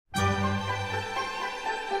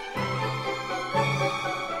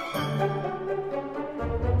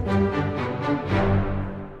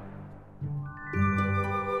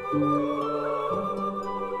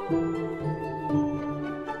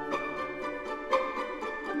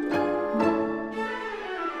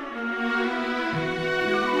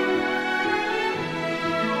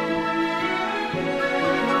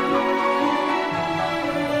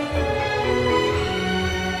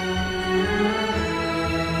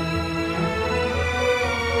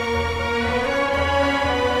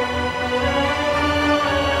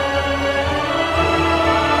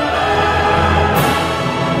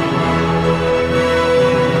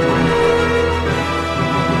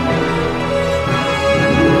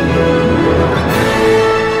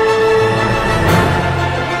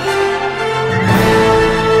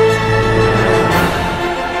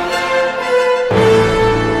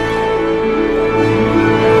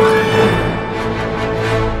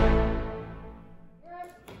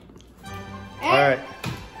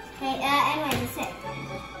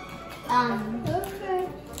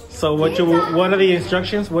So what are the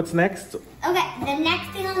instructions? What's next? Okay, the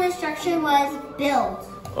next thing on the instruction was build.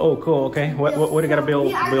 Oh, cool. Okay. What do you gotta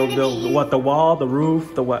build? Build what? The wall, the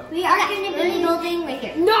roof, the what? We are going to be building right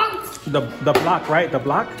here. No. The block, right? The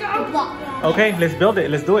block. The block. Okay, let's build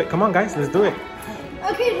it. Let's do it. Come on, guys. Let's do it.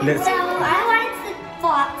 Okay. So I wanted the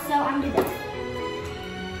block, so I'm gonna do this.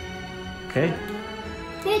 Okay.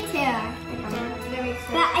 Me too.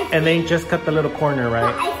 And then just cut the little corner,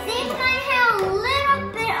 right? But I think I have a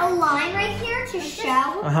little bit of line right here to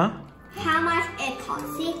show how much it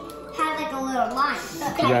costs. See, have like a little line.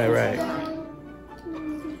 Okay. Right.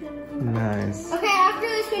 Nice. Okay, after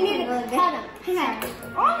this we need to cut them. Okay.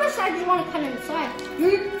 All the sides you want to cut inside.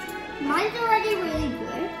 Mine's already really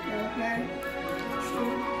good.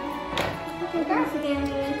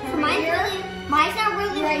 Mine's not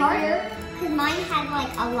really hard because mine had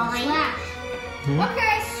like a line.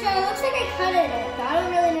 Okay, so it looks like I cut it, but I don't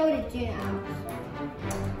really know what to do now.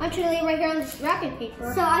 I'm trying to leave right here on this wrapping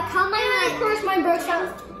paper. So I cut mine like, of course mine broke down.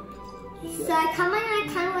 So I cut mine like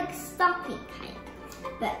kind of like stocking kind of,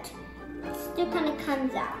 but it still kind of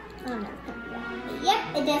comes out. I don't know. Yep,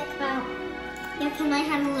 it does come out. Yeah, because mine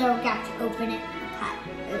had a little gap to open it and cut.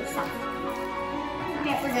 It was soft.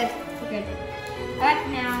 Okay, we're good. We're good. Alright,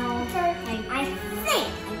 now I think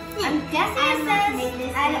I'm guessing it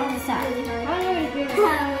says I don't know. I don't know what to do.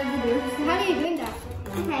 How are you doing that?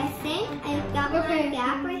 Okay, I think I've got my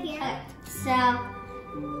gap right here. Okay, so as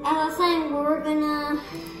I was saying, we're gonna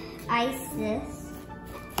ice this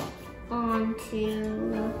onto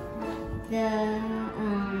the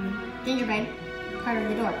gingerbread part of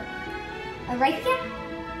the door. Right here?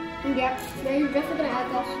 Yep. Yeah, you're definitely gonna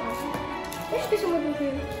add that stuff. There's just some more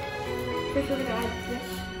here. First, we're gonna add this.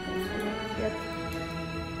 Yep.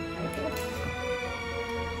 Right there.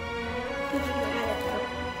 We're just gonna add it up.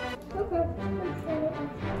 Okay.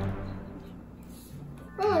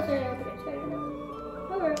 Oh, it's already open. It's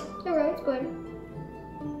already open. Alright, it's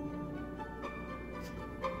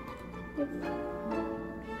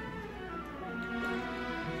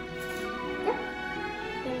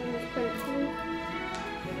good.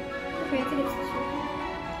 Okay, I think it's this one.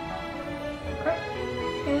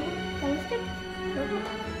 Okay. That was good.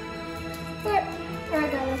 Okay.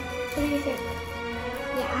 Alright, guys. What do you think?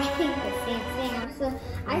 Yeah, I think the same thing. So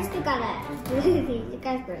I still gotta do these. You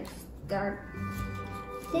guys better start.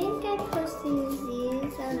 I think I'm supposed to use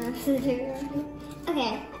these. I don't know what to do.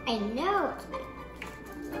 Okay, I know.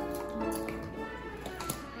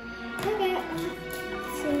 Okay.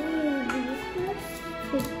 So use these first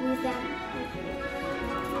to glue them.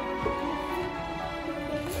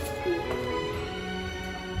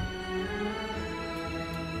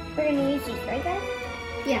 We're gonna use these, right guys?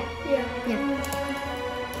 Yeah. Okay.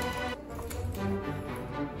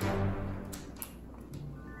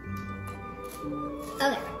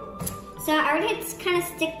 So I already had to kind of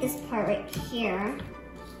stick this part right here.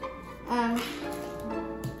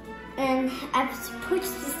 And I've pushed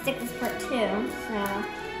to stick this part too. So now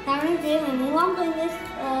I'm gonna do and move on doing this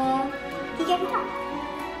to get on top.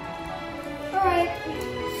 Alright.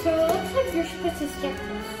 So it looks like you're supposed to stick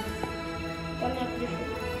this. I'm not pretty sure.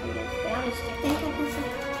 I'm gonna stick this.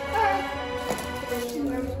 Alright.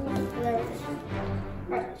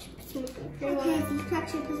 Alright, okay, these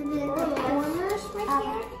cracks are supposed to be like the corners right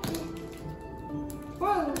here.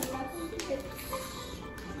 Whoa, it's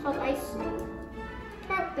called icing.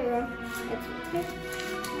 Right there. That's okay.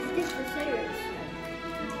 This is the cigarettes.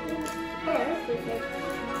 Alright, that's the cigarettes.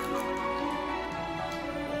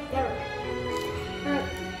 There. Alright,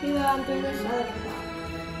 you I'm doing this, I like it.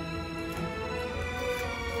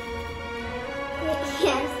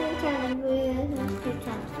 Yeah, I'm still trying to move.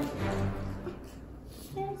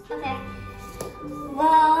 Okay.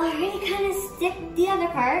 Well, we kind of stick the other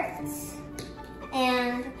parts.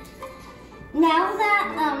 And now that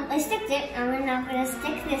I sticked it, I'm now going to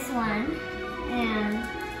stick this one. And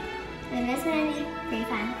then it's going to be pretty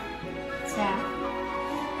fun. So.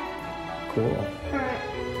 Cool.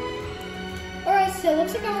 Alright, so it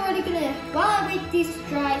looks like I'm already going to, while I wait these to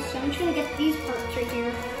dry, so I'm just going to get these parts right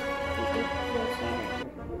here.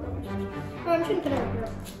 I'm just gonna put it right here.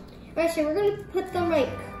 Alright, so we're gonna put them right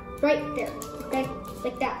there, okay?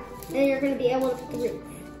 Like that. And then you're gonna be able to put the roof.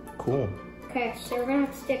 Cool. Okay, so we're gonna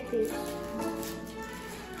have to stick these. Okay.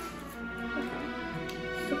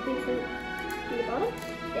 Stick these from the bottom?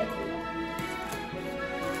 Yeah, from the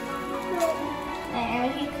bottom. I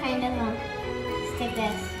already kind of stick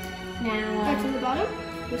this. Now, from the bottom,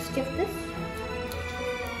 we stick this.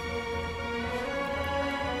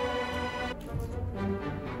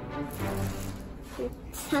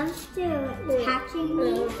 I'm still patching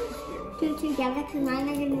these two together because mine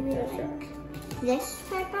are going to be like this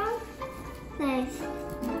type of. Nice.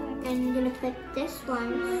 And I'm gonna put this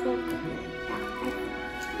one. So I'm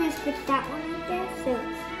gonna put that one right there. So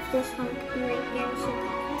this one can be right there. So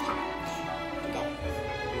attach together.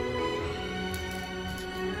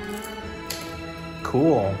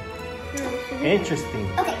 Cool. Interesting.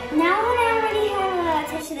 Okay, now that I already have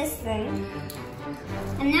attached to this thing,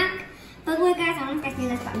 I'm not. By the way, guys, I don't know if I can do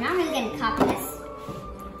this, but I'm not really gonna copy this.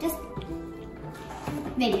 Just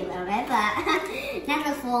maybe a little bit, but not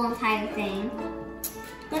the full entire thing.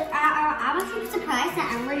 But I was super surprised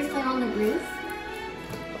that Emily is going on the roof,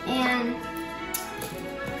 and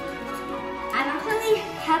I'm not really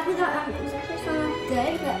happy that it was actually so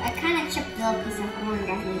good. But I kind of chipped the little piece off. I don't want you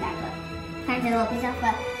guys to do that, but kind of did a little piece off.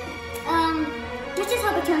 But let's just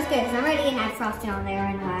hope it turns good. Cause I'm already gonna add frosting on there,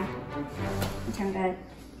 and it turned good.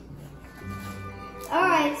 All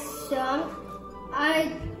right, so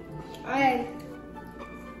I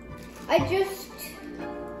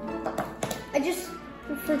just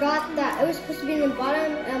forgot that it was supposed to be in the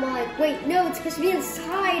bottom, and I'm like, wait, no, it's supposed to be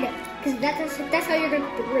inside, because that's how you're gonna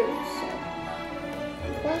put the roof. So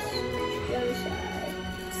plus the other side.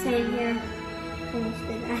 Same here. Almost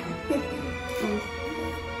did that.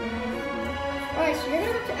 All right, so you're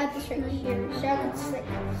gonna have to add this right here. So it's like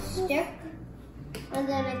stick, and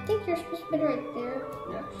then I think you're supposed to put it right there.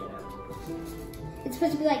 No, actually not. It's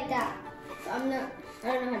supposed to be like that. So I don't know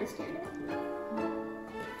how to stand it.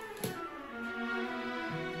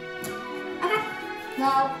 Okay.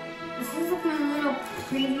 Well, this is like my little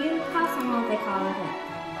preview house. I don't know what they call it.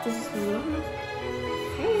 This is the little house.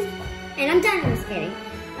 Okay. And I'm done. I'm just kidding.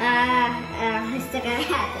 I still got a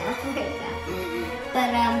hat though. But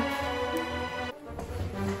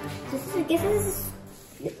I guess this is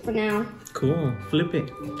it for now. Cool. Flip it.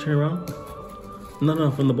 Turn around.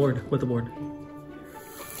 No, from the board. With the board.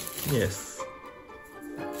 Yes.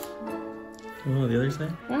 Oh, the other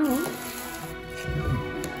side? That one.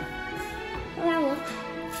 Oh, that one.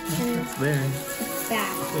 It's there. It's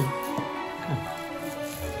that. Good.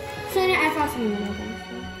 So now I thought something like that.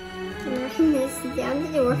 I'm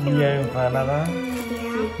working on You having fun, Adah?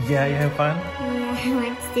 Yeah, you having fun? Yeah, I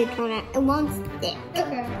want to stick on it. It won't stick.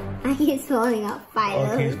 Okay. Mine is falling out finally.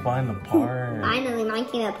 Okay, it's falling apart. Finally, mine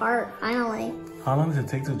came apart. Finally. How long does it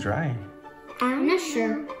take to dry? I'm not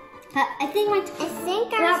sure. But I think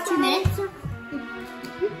about 2 minutes.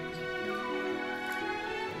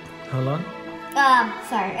 How long?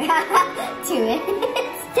 Sorry. 2 minutes.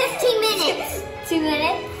 15 minutes. 2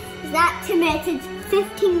 minutes. It's not 2 minutes, it's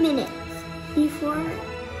 15 minutes before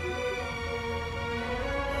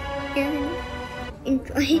you're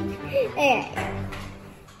enjoying. Alright.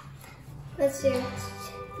 Let's see. Yeah,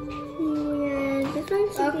 this one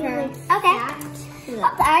should be like that.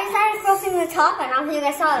 I started frosting the top, and I don't think you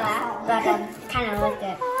guys saw that, but kind of looked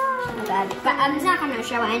it. Bad. But I'm just not going to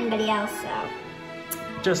show anybody else, so.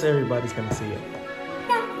 Just everybody's gonna see it.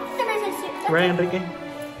 Yeah, everybody's going to see it. Okay. Right, Enrique?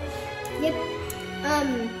 Yep.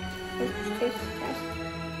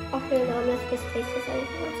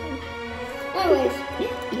 Anyways,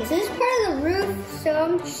 this is part of the roof, so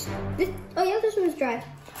I'm just. Oh yeah, this one was dry.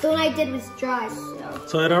 The one I did was dry, so.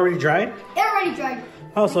 So it already dried? It already dried.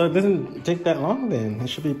 Oh, so it doesn't take that long then. It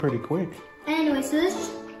should be pretty quick. Anyway, so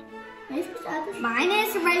this. Mine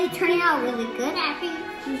is already turning out really good.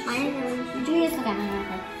 Mine is. You just look at me.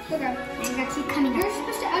 Okay. I got you coming. You're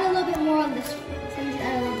supposed to add a little bit more on this one. So I'm just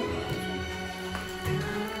add a little bit more.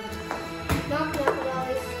 Knock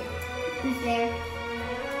Odaliz. Who's there?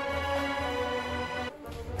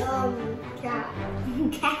 Cat.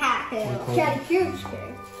 Cat cubes.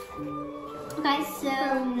 Okay, so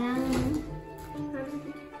now.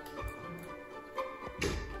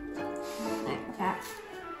 Okay.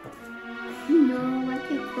 No, I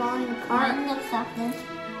keep falling apart. Mine looks like this.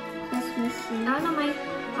 That's missing. I don't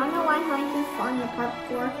know why mine keeps falling apart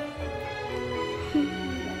for.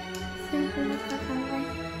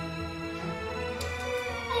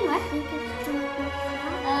 Anyway,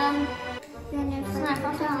 then it's not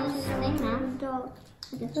also on this thing now.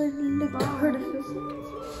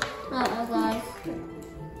 Uh-oh, guys.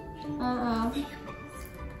 Uh-oh.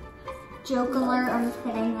 Joke alert, I'm just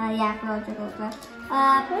kidding. Yeah, for joke alert.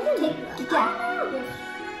 Yeah.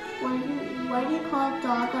 Why do you call a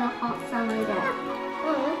dog on a hot summer day?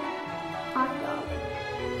 Hot dog.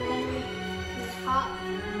 It's hot.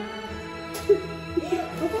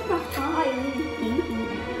 Look at the hot are you thinking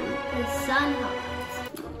now? The sun hot.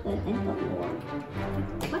 But thank the Lord.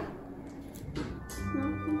 What?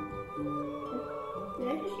 Nothing. Did I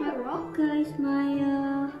just not rock? Guys, my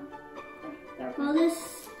all this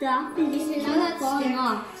stuff is just falling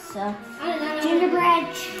off. So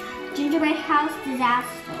gingerbread house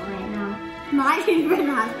disaster right now. My gingerbread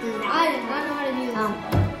house does that. I did not know how to do this.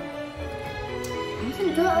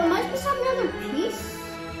 So am I supposed to have another piece?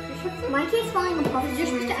 My keeps falling apart. You're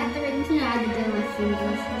supposed to add the right into add the dough with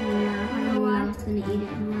fingers. Yeah, I know why. I was gonna eat it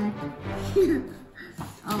anyway.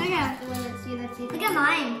 Oh. Okay. Let's see. Look at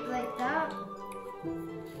mine. Like that.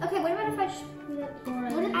 Okay, what about if I just put it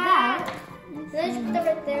right What is that? Then I just put it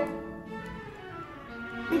right there.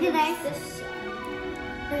 Look at that. This side.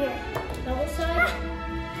 Okay, double side.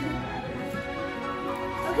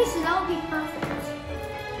 Okay, so that will be perfect.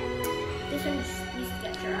 This one just needs to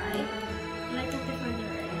get dry. And I took this one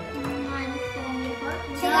dry. Mine's falling apart.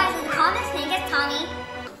 So guys, in the comments, can you guys tell me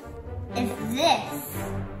if this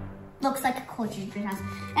looks like a cool gingerbread house?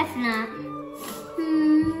 If not,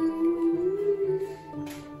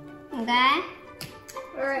 okay?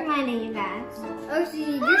 Alright. Reminding you guys. Oh, so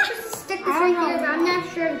you're supposed to stick this right here, but I'm not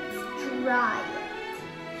sure it's dry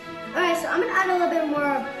yet. Alright, so I'm gonna add a little bit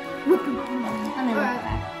more whipping cream. I'm gonna look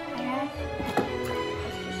back.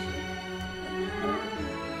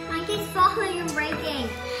 Mine keeps falling and breaking.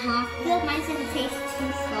 I feel like mine's gonna taste too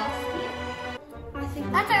frosty.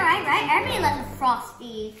 That's alright, right? Everybody loves a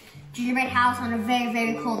frosty gingerbread house on a very,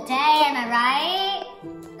 very cold day, am I right?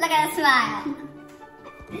 Look at the smile.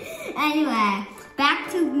 Anyway, back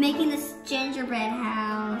to making this gingerbread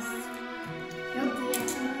house.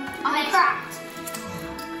 I cracked.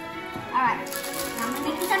 Alright, now I'm gonna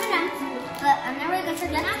make this every night, but I'm not really good for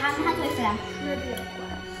them. I have to wait for them.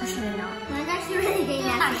 Or should I not? Mine's actually really good.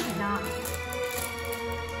 I should not.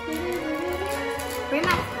 Bring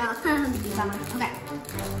my okay.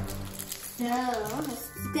 So this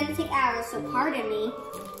is gonna take hours, so pardon me.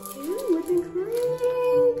 Whipping cream.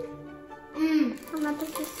 I'm about to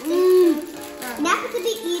Now to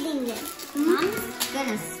be eating this. I'm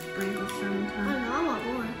gonna sprinkle some time. I want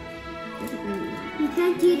more. You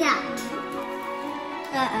can't do that.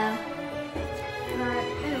 Uh-oh. Alright,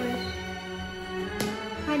 anyways.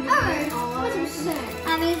 What you saying? I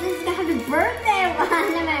mean, this is gonna be birthday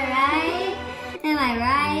one, am I right? Am I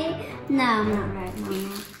right? No, I'm not right. No,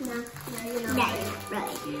 you're not. Yeah,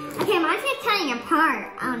 really. Okay, mine's just cutting apart.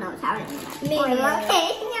 I don't know what's happening. Me Okay,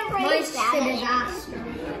 neither. Mine's just a disaster.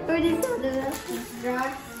 What is this?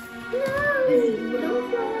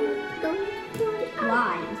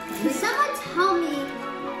 Why? Can someone tell me if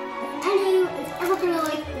any of you is ever gonna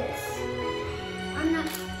like this? I'm not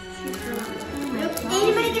too sure.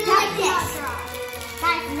 Anybody gonna like this?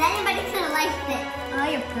 Guys, is anybody gonna like this? Oh,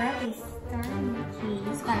 your brother's starting.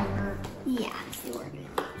 It's gotta hurt. Yeah, it's working.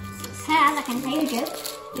 Can I tell you a joke?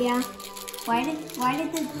 Yeah. Why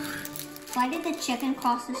did the chicken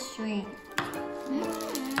cross the street? I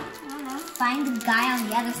don't know. Find the guy on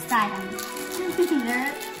the other side.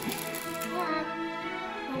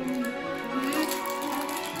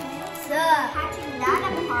 So hatching that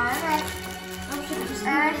apart. I'm just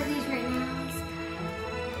these right now.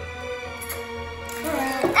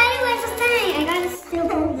 Anyways, the thing, I gotta still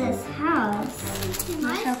build this house.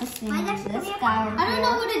 Mine's This guy. I don't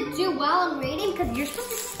know what to do while I'm reading because you're supposed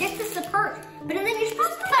to stick this apart, but then you're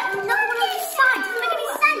supposed to cut another one on each side. Doesn't make any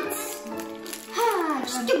sense.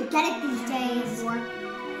 Just don't get it these days.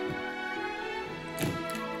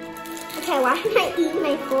 Okay, why am I eating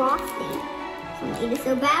my frosty? I'm gonna eat it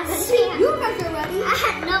so bad. You guys are ready.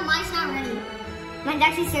 No, mine's not ready. Mine's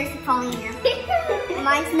actually seriously falling here.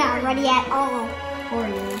 Mine's not ready at all.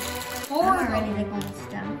 I'm ready to go and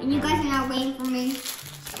stuff. And you guys are not waiting for me.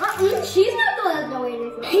 She's not the one that's not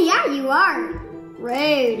waiting for me. Yeah, you are.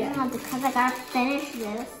 Rude. Yeah, because I gotta finish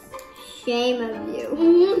this. Shame of you.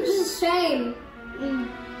 This is a shame.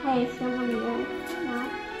 Hey, someone else. No.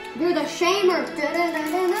 You're the shamer.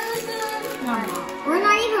 No. We're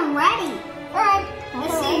not even ready. Alright,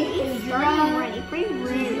 let's see. It's not ready. Pretty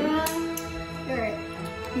rude. Alright.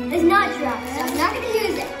 It's not dry, so I'm not gonna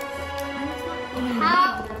use it.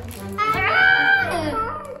 How?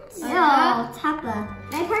 Oh, Tapa.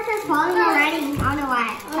 My parts are falling already. I don't know why.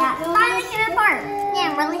 Finally came apart. Yeah,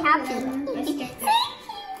 I'm really happy.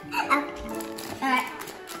 Alright.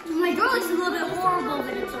 My girl looks a little bit horrible,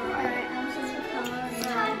 but it's alright. I'm just gonna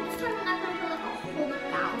I'm not gonna put like a whole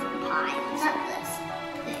 1,000 pies of this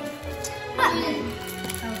thing.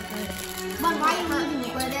 But why are you eating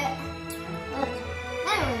it? With it.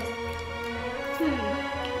 Anyways.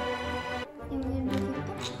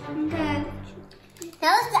 Okay.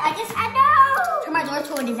 Now listen, I know! Turn my door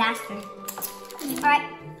to a disaster. Alright.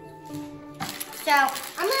 So,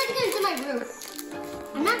 I'm not gonna do my roof.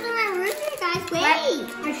 I'm not doing my roof here, guys. Wait!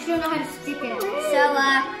 I still know how to stick it. So,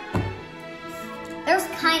 there's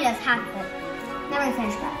kind of half of it. Never gonna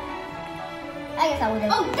finish that. I guess I would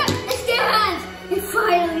have. Oh, it stands! It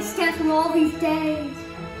finally stands from all these days.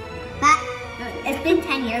 That It's been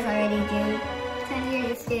 10 years already, dude. 10 years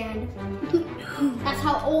to stand. That's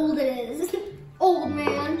how old it is. Old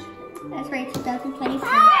man. That's right, 2024.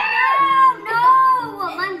 Oh,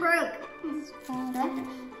 No! Mine broke.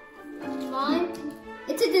 Mine?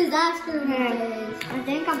 It's a disaster these days. I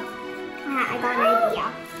think I got an idea.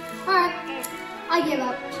 Alright, I give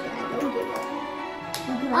up. I don't give up.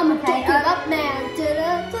 I'm a pick up man.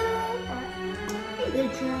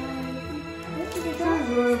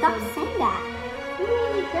 Stop saying that.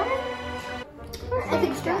 Really good? I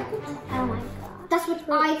think so. Oh my god. That's what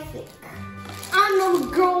I think. I don't know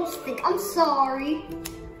what girls think. I'm sorry.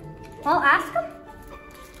 Well, ask them.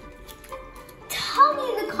 Tell me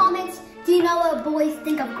in the comments, do you know what boys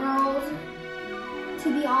think of girls? To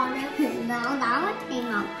be honest. No, that one came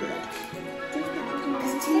out good.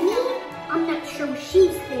 Because to me, I'm not sure what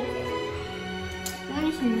she's thinking. I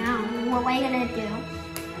want to know. What are you gonna do?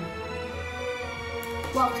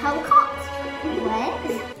 Well, tell the cops. What?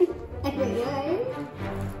 Anyway.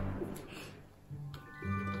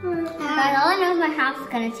 But all I know is my house is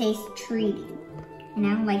gonna taste treaty. You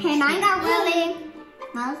know, like. Hey, mine got really.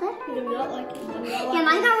 What was it? I do not like it. Yeah,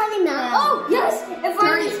 mine got really mellow. Oh, yes! If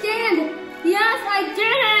I understand. Yes, I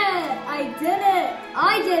did it! I did it!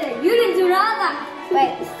 I did it! You didn't do nada!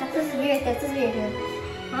 Wait, this is weird. This is weird.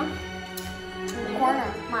 Huh? Corner,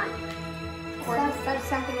 mine. That's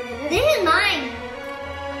exactly what it is. This is mine.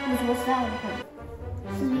 What's that one?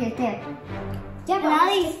 This is weird. There. Yeah, but Now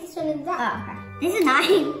this one is that. Oh, okay. This is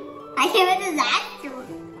mine. I came with a disaster.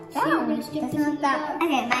 Doesn't look that.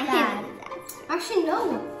 Okay, mine came with a disaster. Actually, no.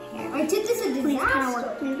 I did this a Please,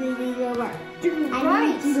 disaster. please work.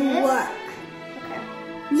 Right, sis. sis. Okay.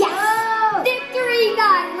 Yes! Oh. Victory,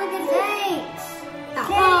 guys! Look at Thanks.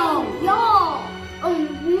 Oh, y'all!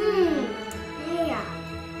 Yeah.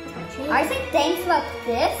 I say thanks about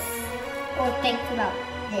this or thanks about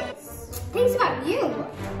this. Thanks about you.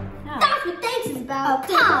 No. That's what thanks is about.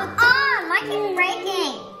 Oh, come on. Mine keeps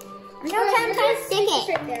breaking. I'm trying to stick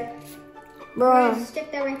it. Right there. Bro. We're gonna stick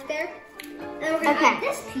that right there. And we're gonna Okay. add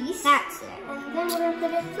this piece. That's it. And then we're gonna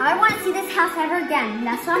put it. I want to see this house ever again.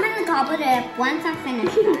 That's why I'm gonna gobble it up once I'm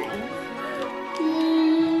finished, guys.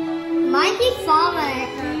 Mine keeps falling.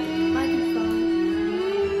 Mine keeps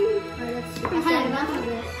falling. Alright, let's see. I had enough of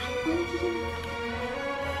this.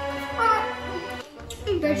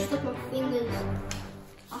 Better just look at my fingers.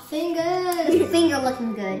 My fingers. Your finger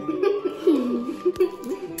looking good.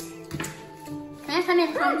 Can I tell me in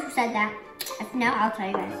the comments who said that? If no, I'll tell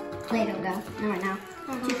you guys. Later though. Not right now.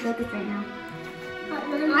 Too focused right now.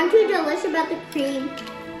 I'm too delicious about the cream.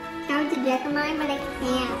 I want to deck mine, but I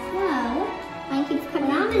can't. No. Mine keeps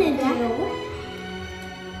coming out. I'm gonna do.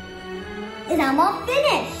 And I'm all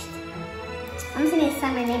finished. I'm just gonna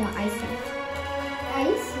sign my name with icing.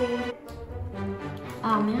 Icing.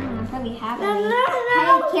 Oh man, I'm probably happy.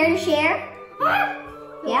 Hey, care to share?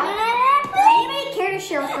 Yeah. Anybody care to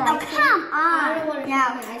share with us? Oh, come on. I don't want to No.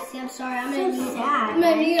 do my icing. I'm sorry. I'm So gonna need sad. I'm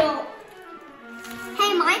gonna need it.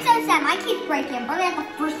 Hey, mine's so sad. Mine keeps breaking. I'm probably at the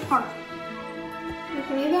first part.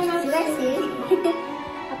 Okay, maybe I'm not. Do I see it?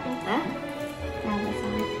 Huh? No, that's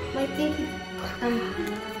not. My thing.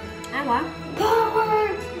 I want.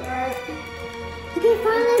 Alright. Okay,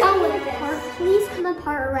 finally. Done with this. Part. Please come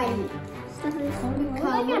apart already. Come apart.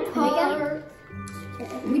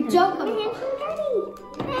 We don't come apart.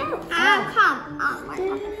 Oh, come on. My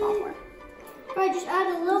fucking forward. Alright, just add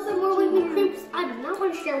a little bit more whipping cream. I do not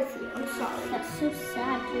want to share with you. I'm sorry. That's so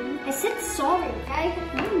sad, dude. I said sorry, okay?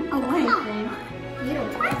 Oh, what? You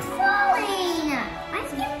don't. Mine's falling.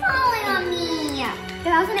 Mine's keep falling on me.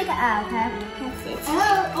 Dude, I was gonna make it. Oh, okay. That's it.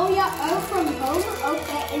 Oh yeah, O from home.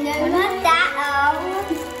 Okay, and then Not that. Oh.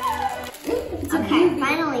 it's a Okay, booby.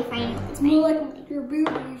 finally. It's more like your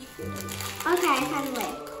boobies. Okay, finally.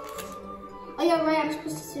 Oh yeah, right. I'm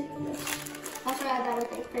supposed to sit this. That's why I got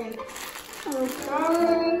whipping cream. Oh,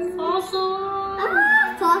 fossil.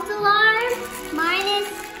 Ah, false alarm. Mine is.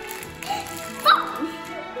 Oh.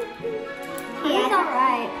 Yeah, it's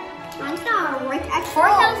alright. Mine's not right. At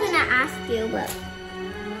first I was gonna ask you, but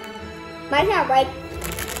mine's not right.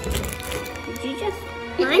 Did you just?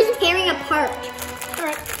 Mine's tearing apart.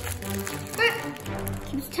 Alright.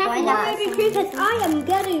 It's time Why for not? more whipping cream because I am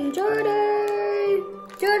getting dirty.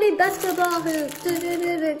 Dirty basketball hoop.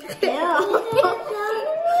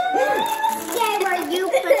 Yeah, where you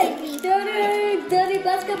put it. Dirty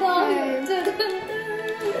basketball hoop.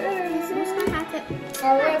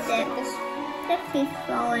 That's it. That keeps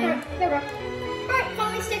falling. There we go. Alright,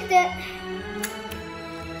 finally sticked it.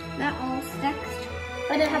 That all sticks.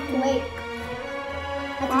 I didn't have to wait.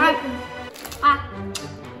 Alright. Ah.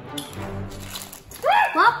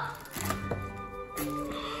 Well.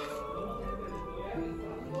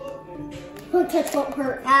 touch won't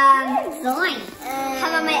hurt. Zoink. How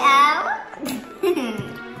about my owl?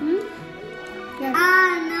 Yeah.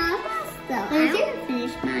 No, that's still. I didn't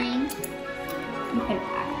finish mine. Okay,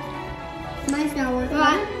 back. Mine's not working.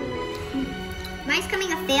 Mine's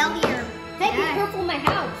coming a failure. Take be careful my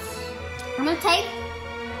house. I'm gonna take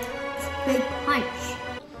Big punch.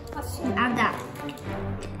 add that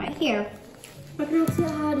right here. I cannot see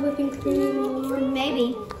how whipping cream or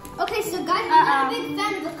Maybe. okay, so guys, I'm not a big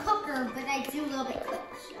fan of a cooker, but I do love it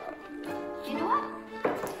cooked. So, you know what?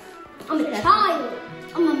 I'm a child.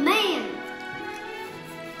 I'm a man.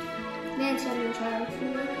 Man, child, child.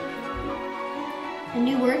 A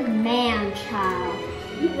new word, man-child.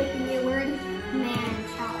 You like the new word? Man,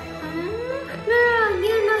 child.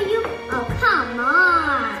 No, you. Oh, come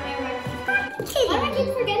on. Why do I keep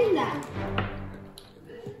forgetting that?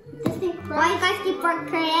 Why you guys keep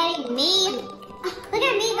creating me? Look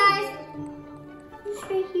at me, guys. It's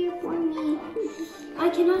right here for me. I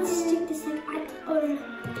cannot stick this like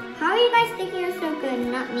How are you guys thinking you're so good,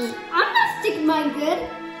 not me? I'm not sticking mine good.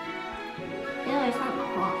 No, it's not my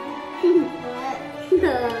fault.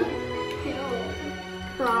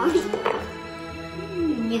 Cross.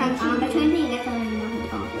 You can find between me, that's all I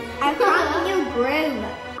know. I found you groove.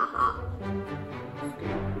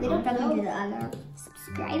 They don't talk to the other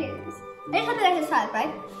subscribers. There's something like subscribe,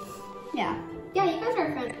 right? Yeah. Yeah, you guys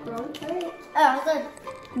are friends, bro. Right? Oh, good.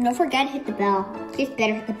 Don't forget to hit the bell. You guys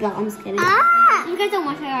better hit the bell. I'm just kidding. Ah! You guys don't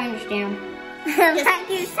want to, I understand. Thank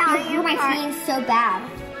you, sorry. You hurt my feelings so bad.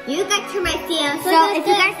 You guys hurt my feelings. So if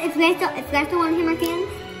you guys don't want to hear my feelings,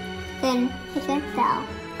 then hit the bell.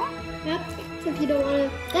 Yep. So if you don't want to,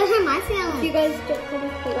 Don't hurt my if feelings. you guys don't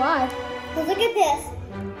want to watch. So look at this.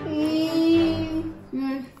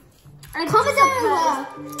 Comment down below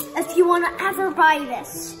if you want to ever buy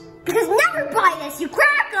this. Because never buy this, you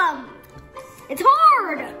crack them. It's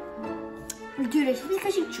hard. Dude, it's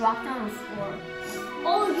because you dropped on the floor.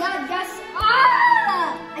 Oh yeah, yes.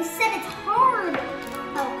 Ah! I said it's hard.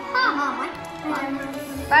 Oh, come on.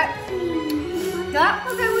 But,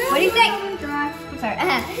 what do you think? I'm sorry.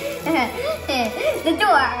 The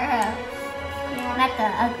door. Not the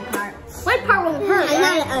ugly part. One part won't hurt. I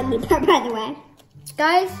love the ugly part, by the way.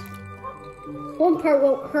 Guys, one part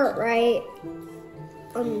won't hurt, right?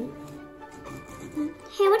 Hey,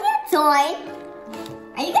 what are you doing?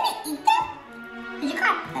 Are you gonna eat them? Did you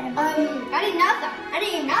cut them? I didn't know that. I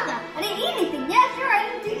didn't know that. I didn't eat anything. Yeah, sure, I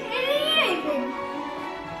didn't eat anything.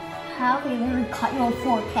 How can you even cut your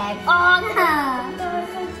fork tag? Oh no!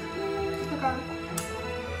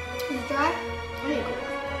 Is it dry? I need to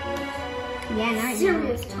Yeah, not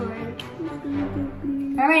serious time.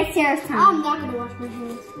 Alright, serious time. I'm not gonna wash my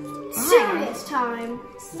hands. Serious time.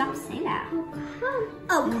 Stop saying that.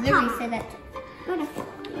 Oh, You literally said that. Alright,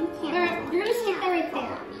 you're gonna stick that right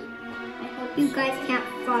there. I hope you guys can't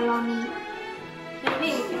follow me.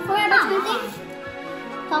 Oh, yeah, that's good thing.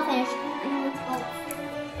 It's all finished.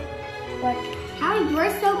 But how do you do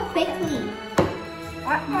it so quickly?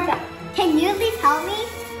 Can you at least help me?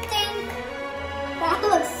 That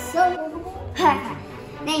looks so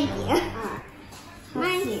Thank you.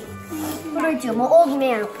 Let's see. What do I do? I'm an old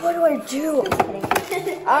man. What do I do? I'm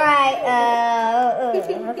kidding. Alright,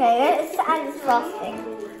 okay, let's add this frosting.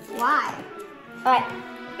 Why? Alright.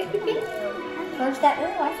 First that,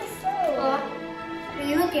 ooh, why is it so? What are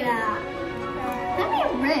you looking at? That'd be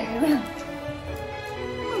rude.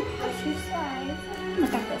 What's your size?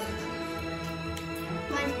 Look at this.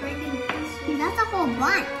 Mine's breaking pieces. That's a whole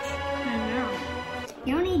bunch. I know.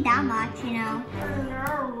 You don't need that much, you know.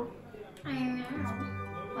 I know.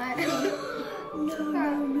 What? No. Why did you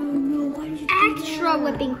do Extra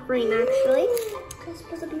whipping cream, actually. It's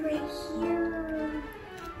supposed to be right here.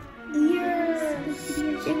 Ears.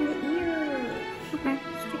 In the ear. Okay,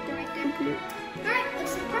 stick that right there. Alright,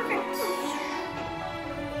 looks perfect.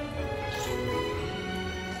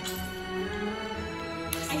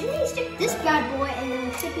 I think you stick this bad boy and then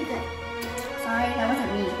it should be good. Sorry, that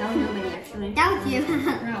wasn't me. That was nobody actually. That was you. No, it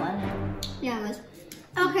wasn't. Yeah, it was.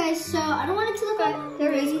 Okay, so I don't want it to look like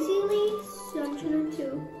crazy, so I'm trying to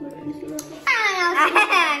look at this.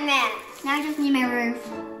 Now I just need my roof.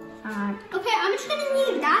 Okay, I'm just gonna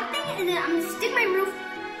need that thing, and then I'm gonna stick my roof,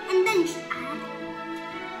 and then just add.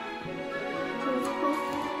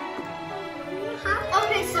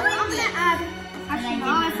 Okay, so I'm gonna add. Actually, no,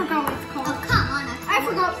 I forgot what it's called. Oh, come on. I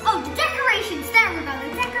forgot. Oh, the decorations. There we go. The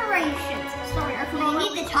decorations. Sorry, I forgot. We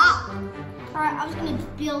need the top. All right, I was gonna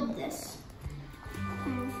build this.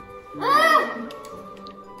 Oh!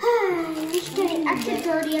 It's getting extra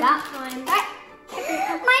dirty every time. My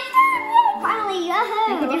turn! Finally, Make a yo!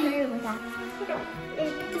 different roof with that.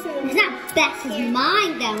 It's not best as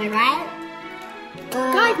mine, though, am I right?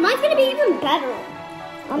 Guys, mine's gonna be even better.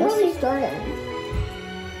 I'm really starting.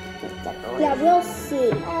 Yeah, we'll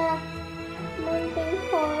see. Mine's going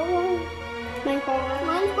horrible. Mine's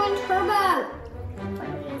going turbo.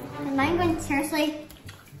 And mine's going seriously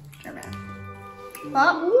turbo.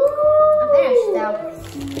 Well, I'm finished now.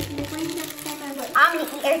 I'm gonna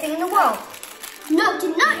eat everything in the world. No,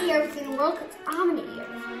 do not eat everything in the world, because I'm gonna eat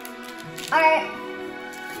everything. Alright.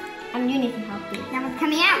 You need some help, please. Now we're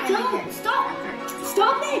coming out. Don't stop.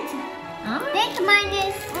 Stop it. I think mine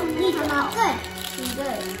is good.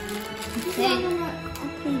 Good. Okay.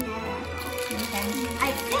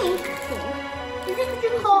 I think. This is what you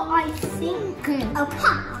call I think. Oh,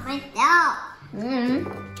 come on, myself.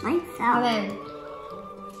 Myself. Okay.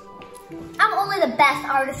 I'm only the best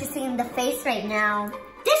artist you see in the face right now.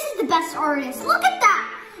 This is the best artist. Look at that.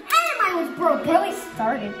 And mine was broken. It really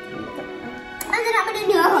started. And then I'm gonna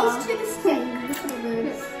do these to the string.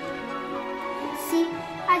 See,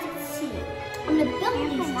 as you can see, I'm gonna build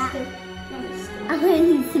these. I'm gonna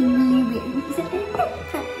need some blueberries.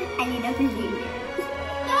 I need a blueberry.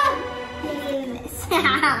 I need this. I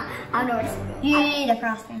don't know what to do. You need a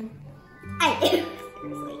frosting. I do.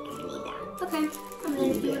 Seriously, I need that. Okay, I'm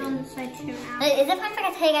gonna do it on the side too now. Is it fine if I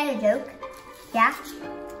tell you guys a joke? Yeah?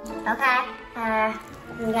 Okay.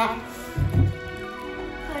 Okay.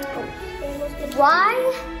 Why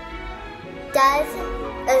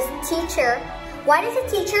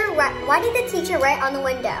did the teacher write on the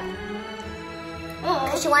window?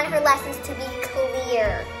 Because she wanted her lessons to be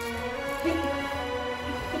clear.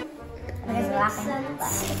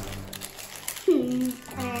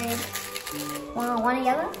 Want a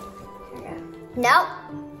yellow? Nope.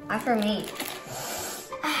 Not for me.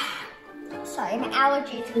 Sorry, an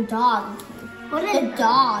allergy to the dog. What is a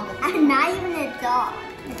dog? I'm not even a dog.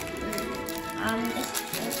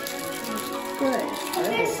 Good.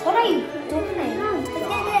 What are you doing?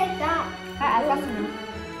 Look at that. I got some.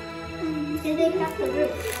 Did they have the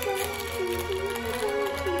roof?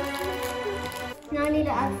 Now I need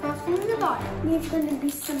to add frosting in the bottom. There's going to be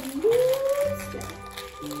some loose stuff.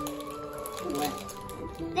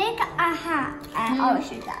 Think I'll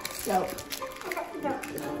shoot that. So.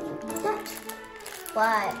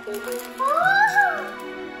 What?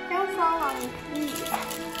 Don't fall on me, please.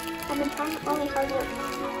 I've been trying to only hard work.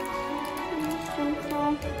 Don't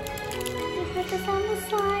fall. Put this on the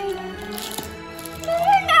side.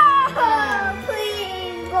 No!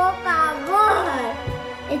 Please, por favor.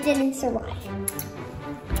 It didn't survive.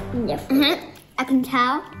 Yep. I can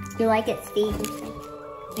tell you like it, Steve.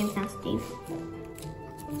 Name's not Steve.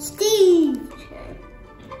 Steve!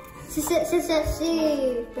 Steve,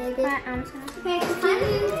 baby. Okay,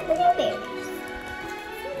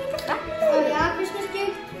 oh yeah, Christmas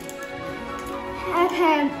dude.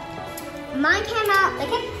 Okay. Mine came out. They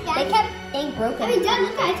kept getting broken. Hey, done.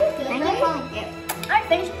 Look, I took it. I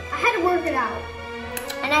finished. I had to work it out.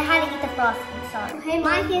 And I had to eat the frosting. Sorry. Okay,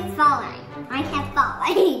 mine keeps falling. Mine kept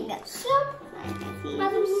falling. Stop.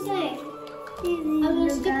 Let them stay. I'm gonna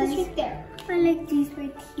stick this right there. I like these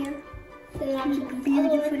right here. So they actually could be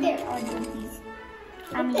beautiful. I'll use these.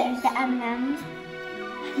 I'm gonna use the M&Ms.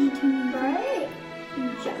 I need to right.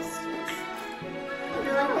 Justice. I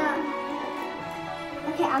like that.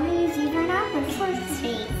 Okay, I'm gonna use these right now for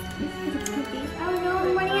frosting. Oh no,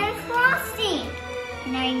 I'm running out of frosting.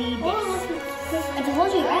 And I need this. I told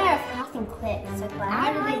you I had a frosting clip. So glad.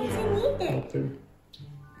 I don't need it.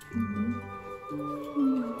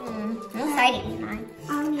 I'm excited to eat mine.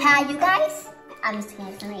 Hi, you guys. I'm just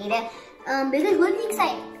gonna eat it. Because we're really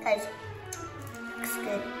excited because it looks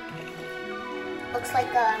good. Looks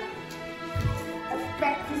like a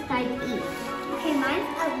breakfast I eat. Okay, mine?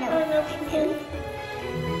 Oh no.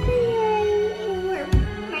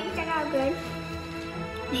 Mine's not good.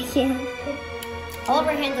 Yeah. All of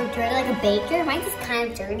our hands are dirty like a baker. Mine's just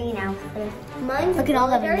kind of dirty now. Mine's look at all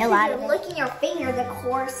the vanilla out of it. Licking your fingers, of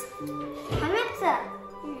course. How much that?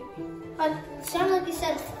 It sounded like you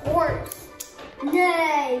said force.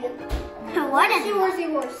 Nay. What is yours?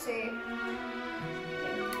 Okay,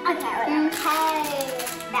 whatever. Okay.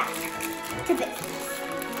 Back to business.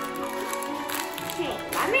 Okay,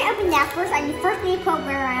 I'm gonna open that first. I first need to put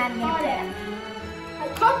where I'm gonna put it. A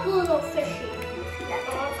couple little fishy.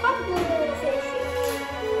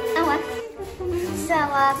 Oh what? So I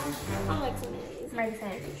like some of these. Right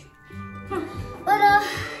sandwich. But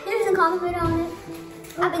here's some comment on it.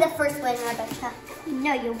 I'll be the first winner, I bet.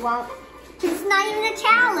 No, you won't. It's not even a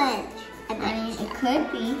challenge. I mean, it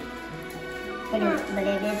could be, but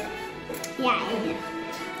it isn't. Yeah, it is.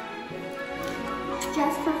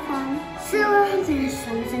 Just for fun. So there's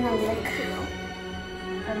something a little cool.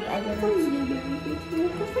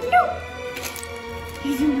 No.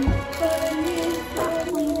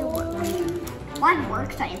 One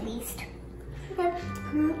works at least.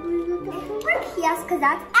 Yes, because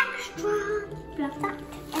that's extra. Love that.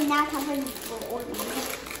 And now time for the order.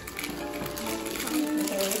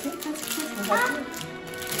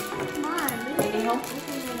 Come on. Baby help?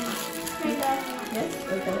 Yes,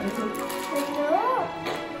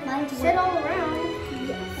 Mine sit all around.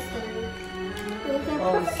 Yes.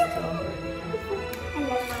 Oh,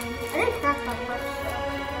 I didn't crack my first.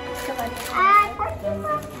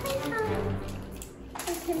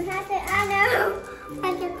 I know. I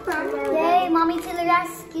can crack. Yay, mommy to the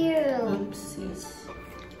rescue. oopsies.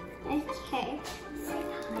 Okay.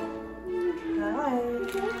 Hi.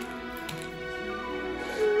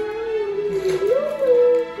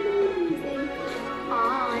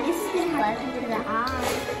 Aw, this is pleasant to the eye.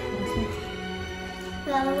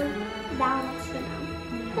 That one looks good.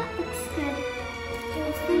 That looks good.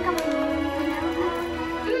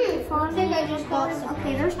 I think I just got some.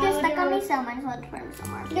 Okay, there's just stuck on me somewhere, so let's put them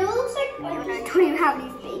somewhere. It looks like I don't even have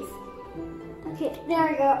any space. Okay, there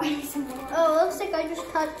we go. I need some more. Oh, it looks like I just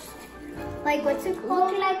touched. Like, what's it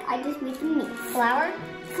called? Like, I just made some meat. Flour?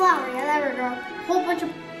 Flour, yeah, there we go. Whole bunch of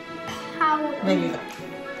powder. There you go.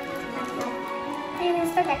 And then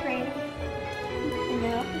start decorating.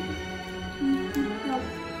 No.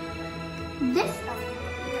 This stuff.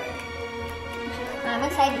 I'm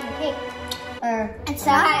excited for cake. It's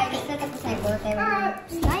not. It's my birthday.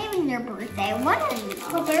 It's not even your birthday. What are you?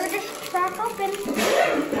 Oh, better just crack open.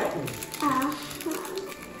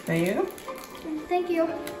 There you go. Thank you,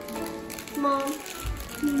 Mom.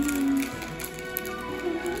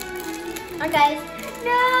 Alright, guys.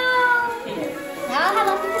 No! Now I'll have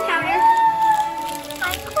open the powder. I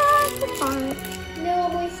cracked the part. No,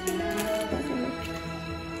 wasting it.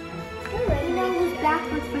 You know, it was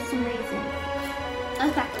backwards for some reason. I'm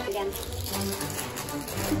backwards again.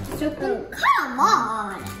 So cool. Come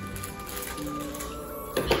on!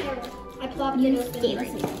 I plopped it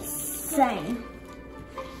open. Insane.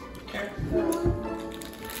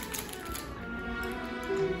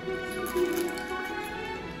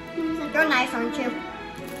 You're nice, aren't you?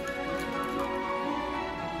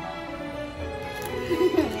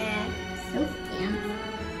 Yeah. So damn.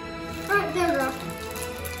 Alright, there we go.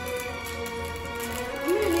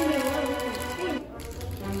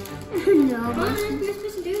 No, You're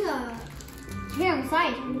supposed to do that. Here, on the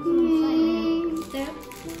side. There.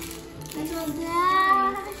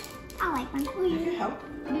 I like one. Need your help?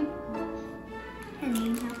 And then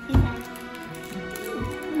you have to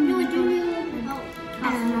No, I do need a little help. I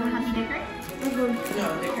don't know how to decorate. No,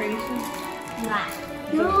 decorations. Right.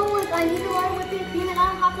 No, like, I need a lot of whipping cream and I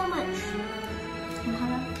don't have that much.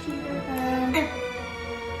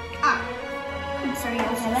 I'm sorry, I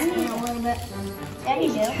was learning a little bit. There you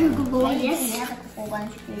go. Yes. You have a full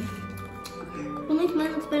bunch of food. At least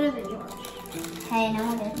mine looks better than yours. Hey, no,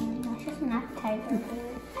 that's just an appetizer.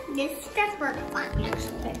 This just works fine,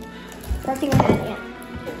 actually. Working with it, yeah.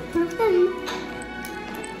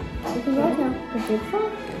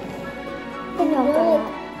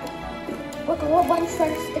 Look, a whole bunch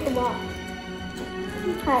trying to stick them off.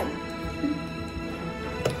 Okay.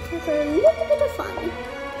 For a little bit of fun.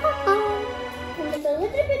 With a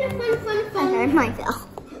little bit of fun. I heard myself.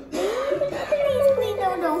 Please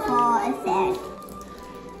don't fall, I said.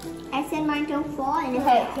 I said mine don't fall and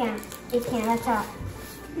Okay, it can't. It can't, that's all.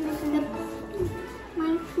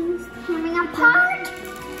 Mine keeps coming apart.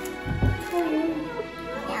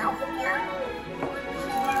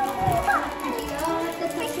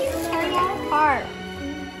 Tearing apart.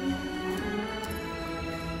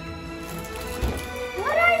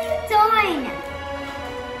 What are you doing?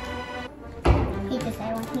 Hate this, I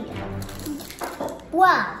don't hate it.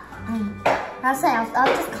 Wow. I'll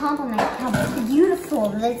just compliment how beautiful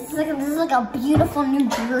this is. This is like a beautiful New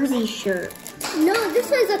Jersey shirt. No,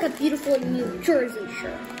 this is like a beautiful New Jersey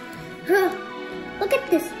shirt. Huh. Look at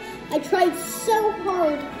this. I tried so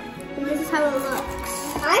hard, and this is how it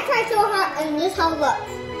looks. I tried so hard, and this is how it looks.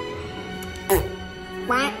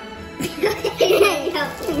 What?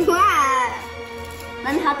 Wow.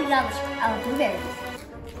 Let me help you out with blueberries.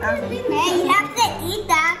 Hey, you have to eat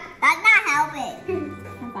that. That's not helping.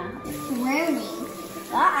 Ruining.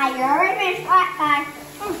 You're already finished. Bye.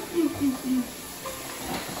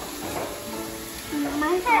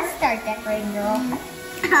 Mine's gonna start decorating, girl.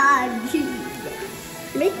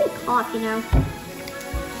 Jeez. Make me cough, you know.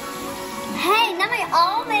 Hey, not my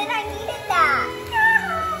almond. I needed that.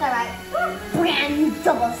 It's alright. Brand new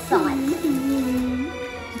double size.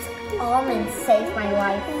 Almond saved my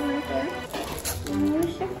life.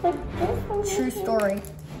 True story.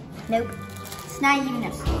 Nope. It's not even a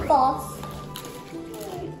story. False.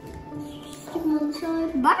 some on the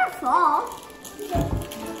side. Butterfall.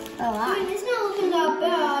 Oh, wow. I mean, it's not looking that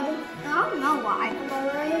bad. I don't know why. Am I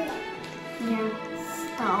right? Yeah.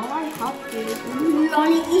 Oh, I helped you. You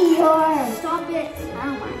want to eat yours. Stop it. I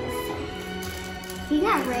don't want this. He's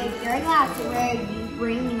not rigged. Your glass is rigged. You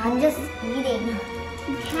bring me. I'm just eating.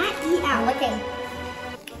 You can't eat out. Looking.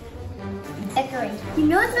 Decorate. You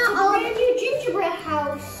know it's not all brand new gingerbread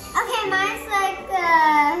house. Okay, mine's like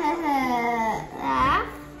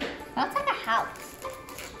that's like a house.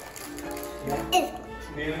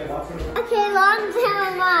 Okay, long time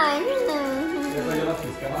on mine.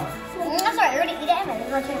 That's alright, we're gonna eat it anyway.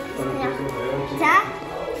 Dad?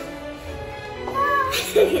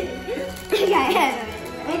 Okay.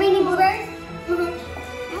 Maybe any blueberries?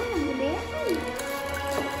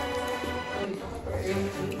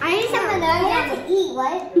 I need some of those. I have to eat,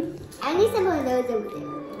 what? I need some of those over there.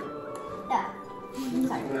 Yeah.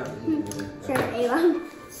 Sorry. Sure, Ava.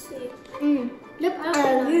 Nope, I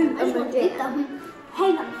just want to eat them.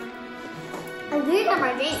 Hang on. These are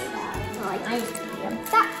my drinks. So like, I need to eat them.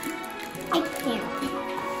 Stop. I can't.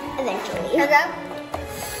 Eventually. Hello?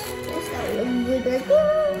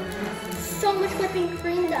 So much whipping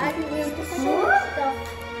cream that I can use to stuff.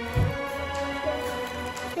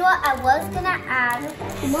 You know what? I was gonna add.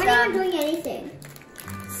 We're not even doing anything.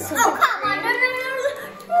 Oh, come on. No.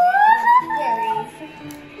 Berries.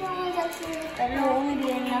 But it'll only be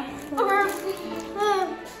enough.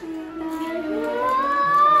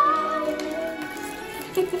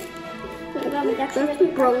 Those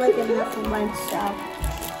people are like enough for my stuff.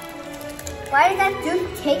 Why is that dude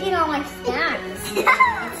taking all my snacks?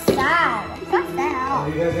 It's sad. What the hell? Are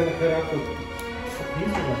you guys gonna cut out the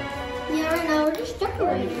pieces? Yeah, right now we're just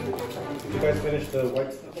decorating. You guys finished the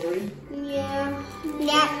white stuff already? Yeah.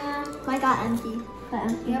 Yeah. I got empty.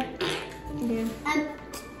 Yep. Yeah.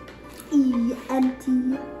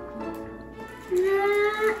 Empty.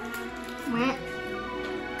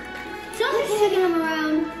 Someone's taking them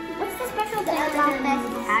around. What's the special thing about this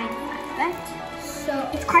kind? So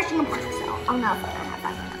It's crushing a box, so I'm not gonna have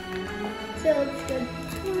that. so it's good.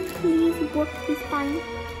 Please, book is fine.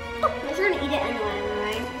 I'm just gonna eat it anyway,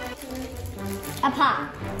 right? A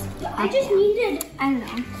pop. I just needed, I don't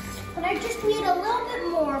know. but I just need a little bit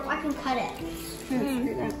more if I can cut it.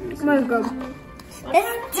 This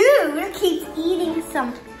dude keeps eating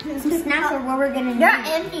some snacks or what we're gonna need. They're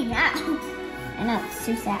empty now. I know, it's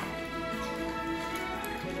too sad.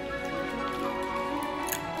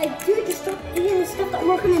 Like, dude, just stop eating the stuff that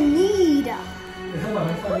we're gonna need.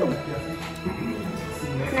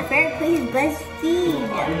 My favorite place is BuzzFeed.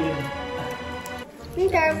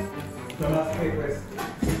 Okay.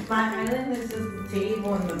 My island is just a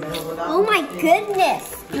table in the middle without. Oh my goodness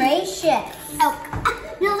gracious. Oh,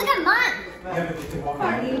 no, look at mine. I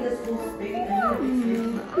need this whole space.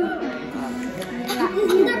 This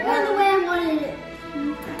is not going the way I wanted it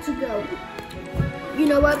to go. You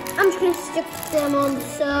know what? I'm just gonna stick them on the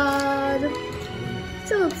side.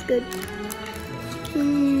 So it looks good.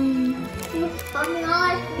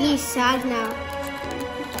 He's sad now.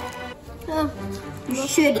 Oh, you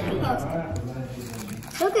should be.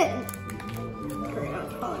 Look at.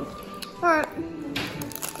 Alright.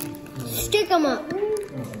 Stick them up.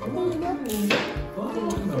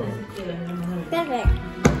 Perfect.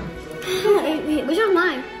 Which one's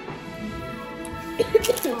mine?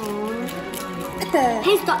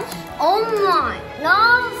 Hey, stop. Oh my, no,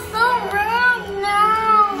 so rude, no.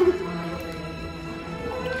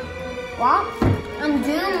 What? I'm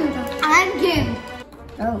doomed. I'm doomed.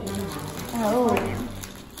 Oh.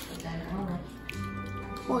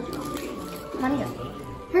 Money.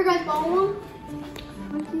 Here, guys, follow one.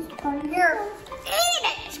 Here. Eat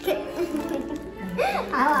it.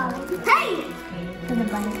 Hey. For the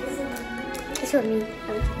bunny. It's for me.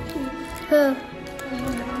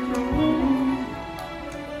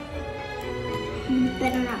 You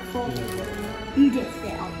better not fall. You just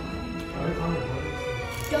fell.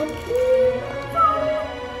 Don't.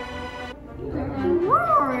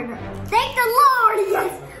 Lord. Thank the Lord.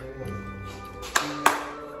 Yes.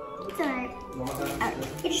 It's alright.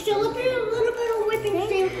 It's still a little bit of whipping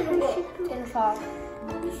cream for the book. In the top.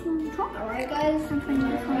 Alright, guys.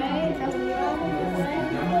 Alright.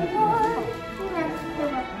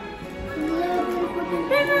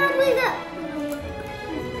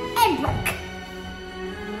 And look.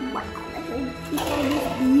 Wow.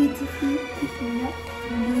 Beautiful.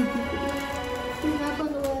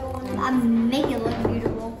 I'm making it look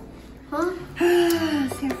beautiful. Huh?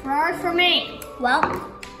 It's too far for me. Well,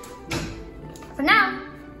 for now,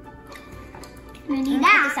 I'm gonna need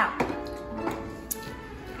this out.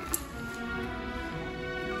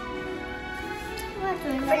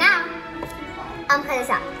 For now, cut this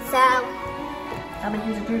out. So,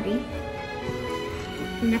 here's a 30.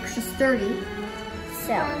 An extra 30.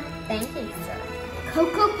 So, thank you, sir.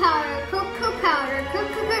 Cocoa powder, cocoa powder,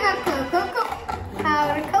 cocoa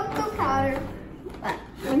powder, cocoa powder.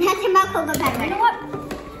 We're talking about cocoa powder. You know what?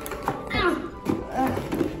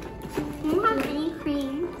 You don't have any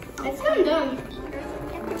cream. It's kind of done.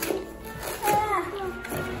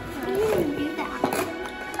 You didn't do that.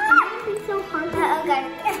 It's so hard. Okay.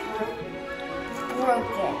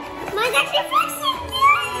 Broke it. Mine's actually fixing.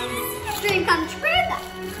 Yes! Dream come true.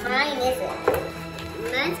 Mine isn't.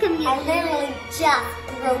 Mine's gonna be. I literally just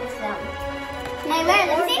broke them. Hey, where?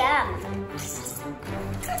 Let me see.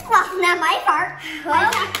 Well, not my part.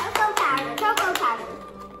 Well, cocoa powder. Cocoa powder.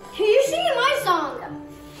 You're singing my song.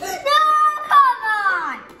 No, come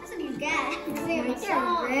on. That's what you get. You're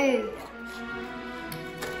rude.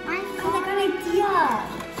 I got an idea.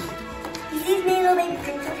 You see these little baby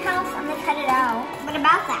drinks of house? I'm gonna cut it out. What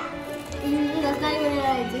about that? That's not even an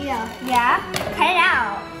idea. Yeah? Cut it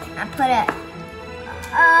out. And put it.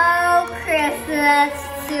 Oh, Christmas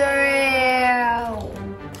cereal.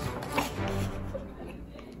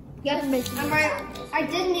 Yes, I'm right. I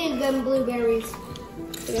did need them blueberries.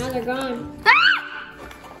 But now they're gone. Guys!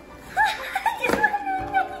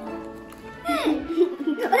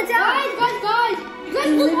 You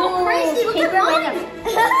guys look all crazy. Look at mine.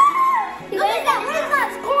 Look at that. What is that?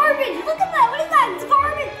 It's garbage. Look at that. What is that? It's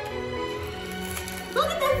garbage. Look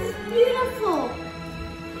at that. It's beautiful.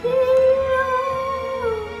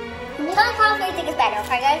 Tell the comments what you think is better,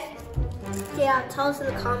 okay, guys? Yeah, tell us in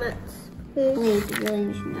the comments. Please, you really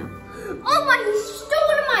need to know. Oh my, he stole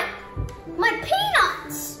one of my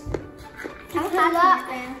peanuts. How about that?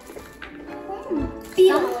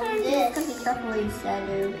 Sometimes it's because you careful what you said,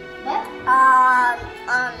 dude. What?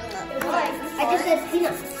 I just said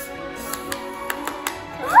peanuts.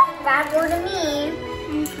 Bad word to me.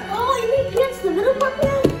 Oh, you made peanuts in the middle part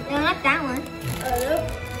peanut? No, not that one.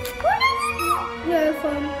 No,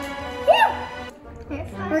 from Here.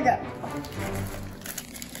 We're good.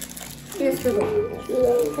 Here's the one.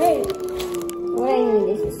 Hey. What I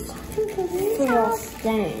need is little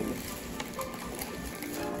stain.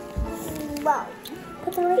 Wow.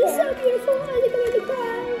 He's so beautiful. I think I'm gonna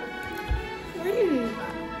cry.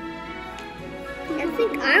 I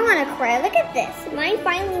think I want to cry. Look at this. Mine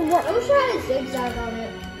finally worked. I wish I had a zigzag on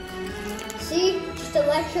it. See? Just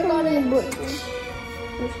electric on it.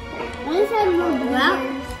 I just had more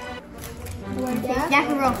glitters.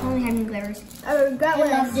 Exactly wrong. Only had new glitters. I regret what I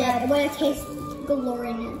loved said. it. When it tastes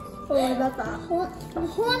glorious. What about that? The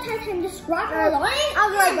whole entire time just rock my line. I'll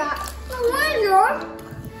be right back.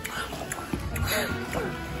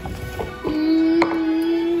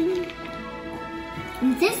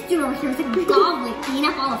 This dude over here is a goblin cleaning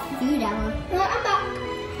up all the food ever.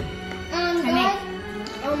 I'm back. Guys,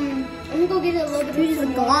 I'm gonna go get a little bit Dude is a of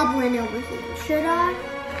goblin over here. Should I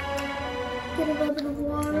get a little bit of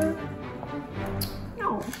water? No.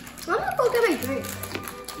 I'm gonna go get my drink.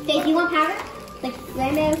 Okay, do you want powder? Like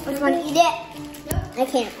lemon? I just want to eat it. No. I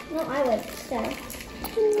can't. No, I would. So.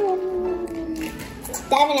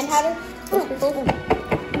 Diamond and powder?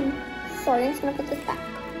 Sorry, I'm just gonna put this back.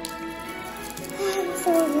 I'm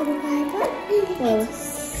so little vibrant.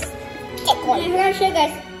 I'm gonna show you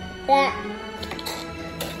guys that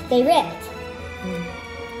they ripped.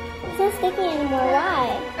 It's not sticky anymore.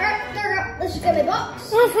 Why? Alright, there we go. Let's just get my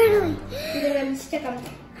box. Oh, finally. You're gonna have to stick them.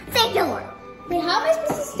 Thank you, Lord. Wait, how am I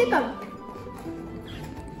supposed to stick them?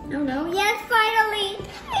 I don't know. Yes, finally.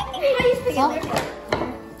 How do you stick it there?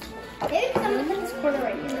 Maybe I'm gonna put this corner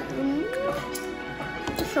right here.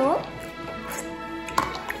 Sure.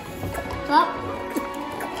 Well,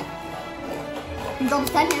 I'm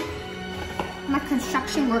almost done here. My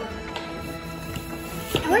construction work.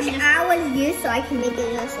 I wish I was you so I can make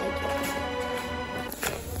it just like this.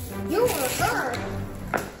 You were her.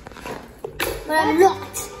 But I'm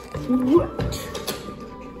not.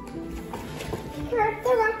 Here,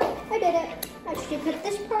 there we go. I did it. I should put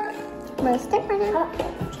this part. I'm gonna stick right now.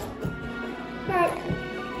 Alright.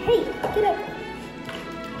 Hey, get up.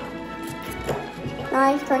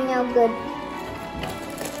 Nice, turning out good.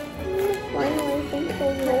 Finally, thank the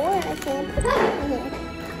Lord. I can't put that in here.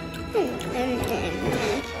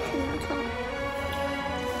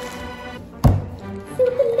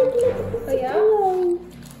 Oh yeah?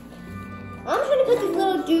 I'm just gonna put these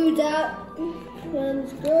little dudes out.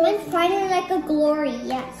 Mine's finally like a glory,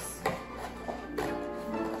 yes.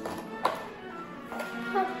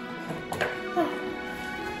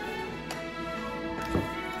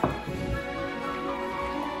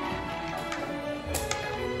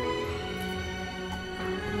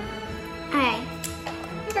 Alright.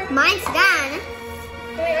 Mine's done.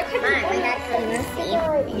 Mine, we got some messy.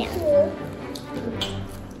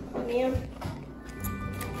 Yeah.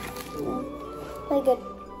 Very good.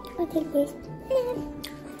 I'll take this.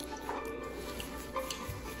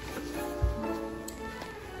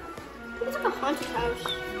 It's like a haunted house.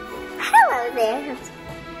 Hello there.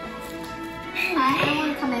 I don't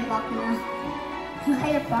want to come in box now. You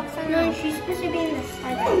had a box or No, she's supposed to be in the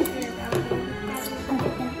side.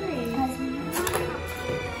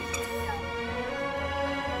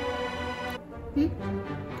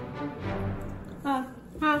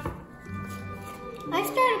 I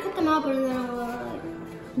started to cut them up and then I was like,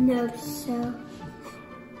 No, so.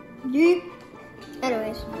 yeet.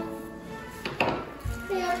 Anyways.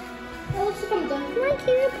 Yeah, it looks like I'm done. My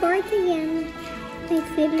favorite part again. My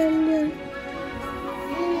favorite.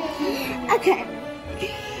 Okay.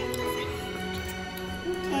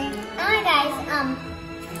 Alright guys,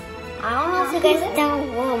 I don't know if you guys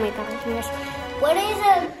don't, oh my gosh, what is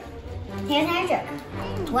here's another joke.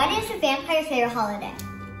 What is a vampire's favorite holiday?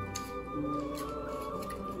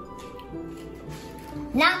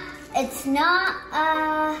 No, it's not,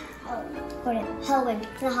 Halloween,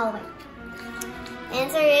 it's not Halloween.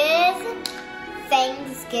 Answer is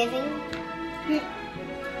Thanksgiving.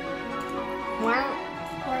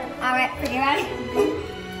 Alright, forget about it.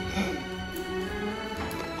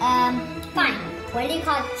 Fine. What do you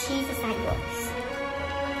call cheese that's not yours?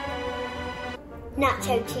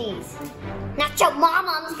 Nacho cheese. Nacho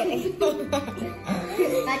mama, I'm just kidding.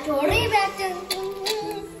 Nacho Rebeca.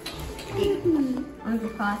 I'm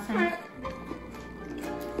just crossing.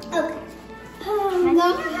 Okay.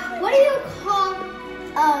 What do you call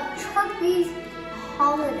turkey's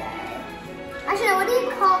holiday? Actually, no, what do you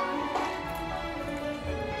call?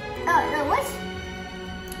 No,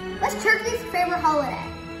 what's turkey's favorite holiday?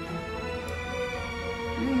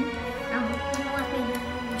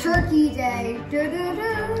 Turkey Day.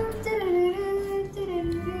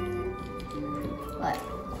 What?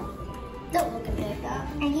 Don't look at me like that.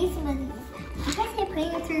 I need some of these. You guys are putting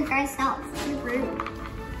it through your guys' self. You're rude.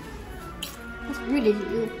 That's rude of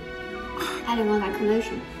you. I didn't want that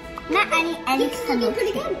commotion. Not any It's looking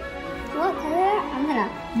pretty good. What color? I'm gonna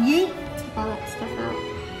yeet all that stuff out.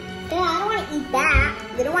 Yeah, I don't want to eat that.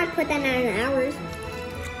 You don't want to put that in ours.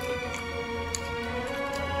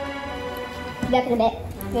 Back in a bit.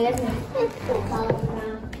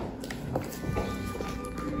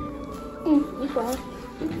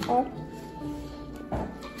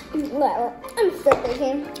 Well, I'm still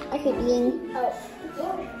thinking I could be in.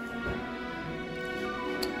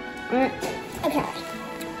 Okay.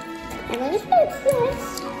 I'm gonna fix this.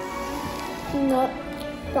 No.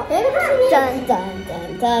 Dun dun dun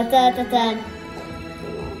dun dun dun dun.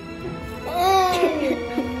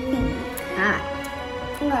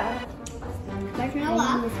 There's no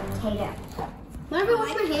laugh. Potato. Mind if I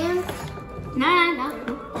wash my hands? No.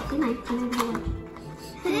 You might.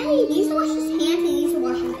 Hey, these wash his hands and these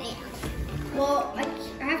wash his hands. Well, I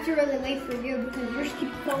have to really wait for you because yours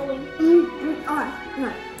keeps going.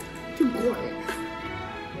 Alright. Too boring.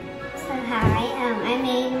 So hi, I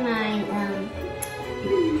made my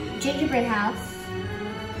gingerbread house.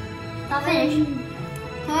 Not finished.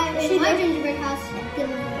 Hi, it's my gingerbread house.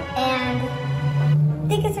 And I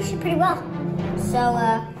think it's actually pretty well. So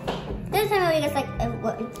this time I guess like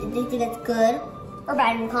what do you think that's good or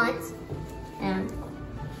bad in cons? And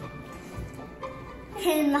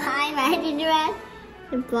my gingerbread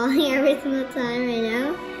is falling every single time right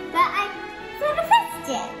now. But I sort of fixed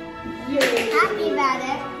it. You're Happy about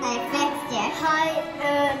it. I fixed it. Hi,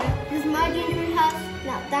 this is my gingerbread house.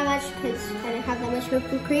 Not that much because I didn't have that much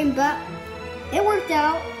whipped cream, but it worked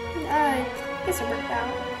out. I guess it worked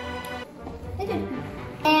out. It did.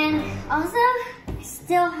 And also, I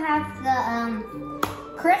still have the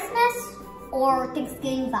Christmas or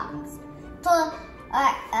Thanksgiving box. So,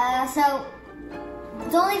 so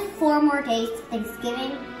it's only 4 more days to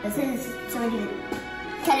Thanksgiving. This is so we do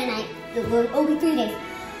 10 a night. It'll be 3 days.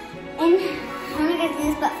 And I'm gonna get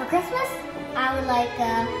this, but for Christmas, I would like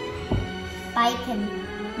bike and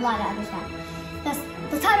a lot of other stuff.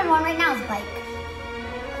 The type I want right now is bike.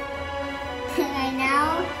 And I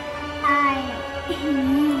know I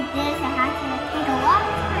need this. I have to take a lot of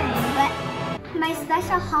time, but my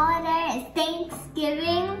special holiday is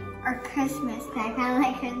Thanksgiving or Christmas. I kind of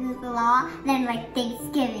like Christmas a lot, then like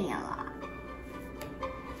Thanksgiving a lot.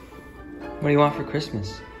 What do you want for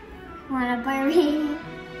Christmas? I want a Barbie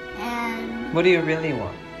and What do you really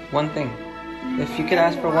want? One thing. If you could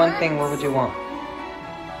ask for one thing, what would you want?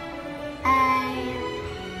 a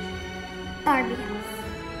Barbie house.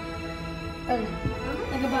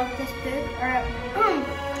 Like about this big, or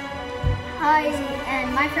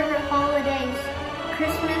and my favorite holiday is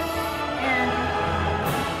Christmas, and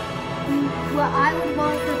what I would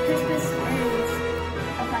want for Christmas is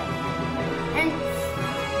a bike. And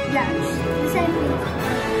yeah, just the same thing.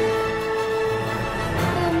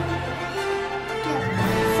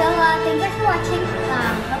 So thank you guys for watching.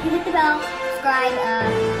 Hope you hit the bell, subscribe to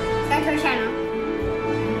our channel.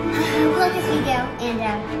 Hope you like this video,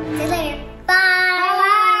 and see you later.